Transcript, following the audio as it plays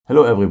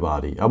Hello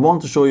everybody, I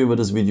want to show you with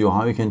this video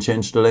how you can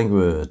change the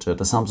language at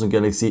the Samsung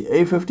Galaxy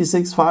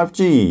A56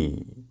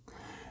 5G.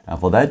 And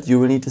for that you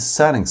will need the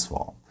settings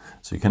form.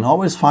 So you can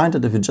always find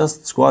it if you're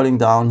just scrolling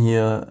down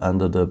here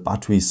under the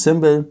battery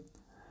symbol,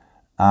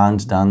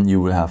 and then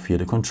you will have here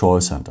the control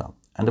center.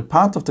 And the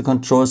part of the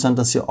control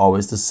center is here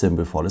always the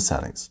symbol for the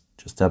settings.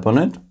 Just tap on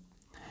it.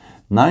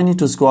 Now you need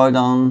to scroll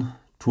down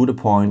to the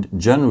point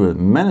General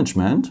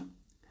Management.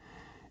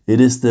 It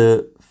is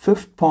the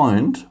fifth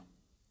point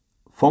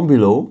from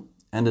below,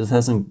 and it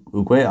has a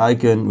gray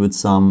icon with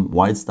some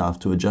white stuff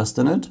to adjust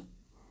in it.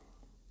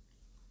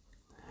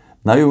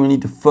 Now you will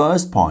need the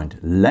first point,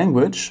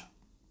 language.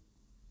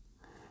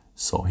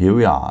 So here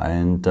we are,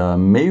 and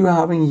maybe you're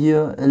having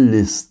here a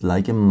list,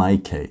 like in my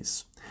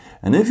case.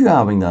 And if you're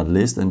having that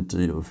list and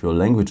if your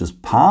language is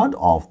part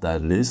of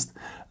that list,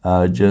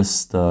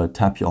 just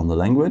tap here on the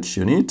language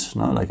you need,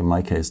 like in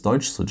my case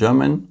Deutsch, so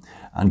German,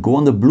 and go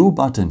on the blue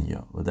button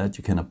here. With that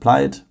you can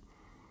apply it.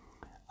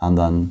 And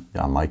then,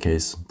 yeah, in my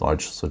case,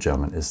 Deutsch, so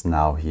German is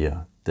now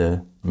here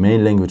the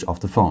main language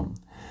of the phone.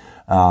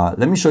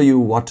 Let me show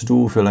you what to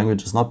do if your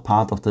language is not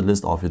part of the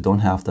list, or if you don't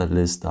have that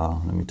list.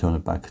 Let me turn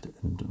it back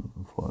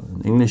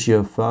in English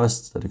here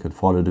first, so that you can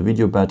follow the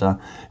video better.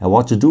 And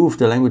what to do if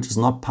the language is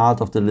not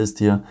part of the list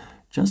here,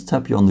 just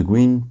tap here on the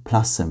green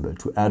plus symbol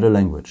to add a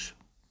language.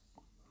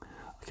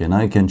 Okay,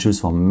 now you can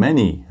choose from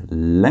many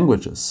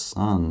languages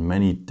and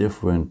many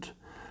different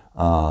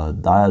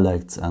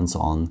dialects and so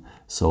on.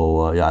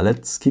 So yeah,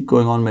 let's keep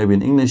going on maybe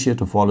in English here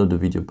to follow the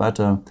video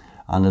better.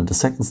 And in the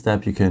second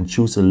step you can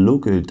choose a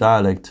local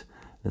dialect.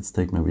 Let's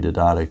take maybe the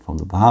dialect from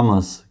the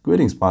Bahamas.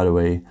 Greetings, by the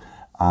way.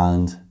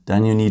 And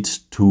then you need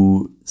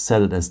to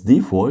set it as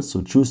default,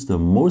 so choose the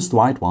most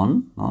wide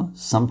one.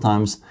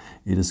 Sometimes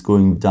it is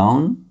going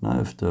down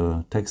if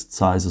the text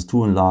size is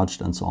too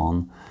enlarged and so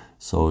on.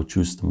 So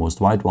choose the most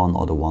wide one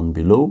or the one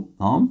below.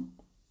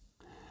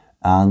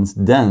 And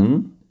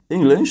then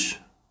English,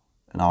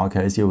 in our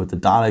case here with the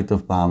dialect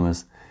of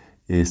Bahamas,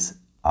 is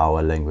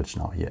our language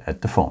now here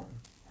at the phone.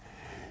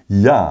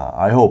 Yeah,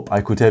 I hope I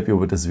could help you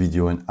with this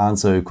video and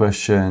answer your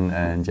question.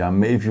 And yeah,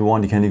 maybe if you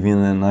want, you can leave me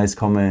a nice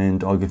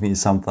comment or give me a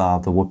thumbs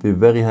up. That would be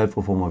very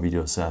helpful for my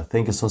videos.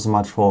 Thank you so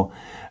much for,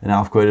 and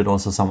I've created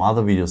also some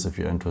other videos if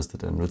you're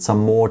interested in, with some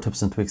more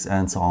tips and tricks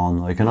and so on.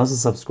 Or you can also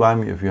subscribe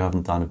me if you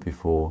haven't done it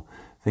before.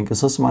 Thank you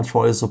so much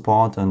for your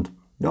support, and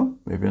yeah,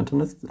 maybe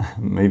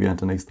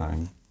until next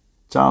time.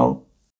 Ciao.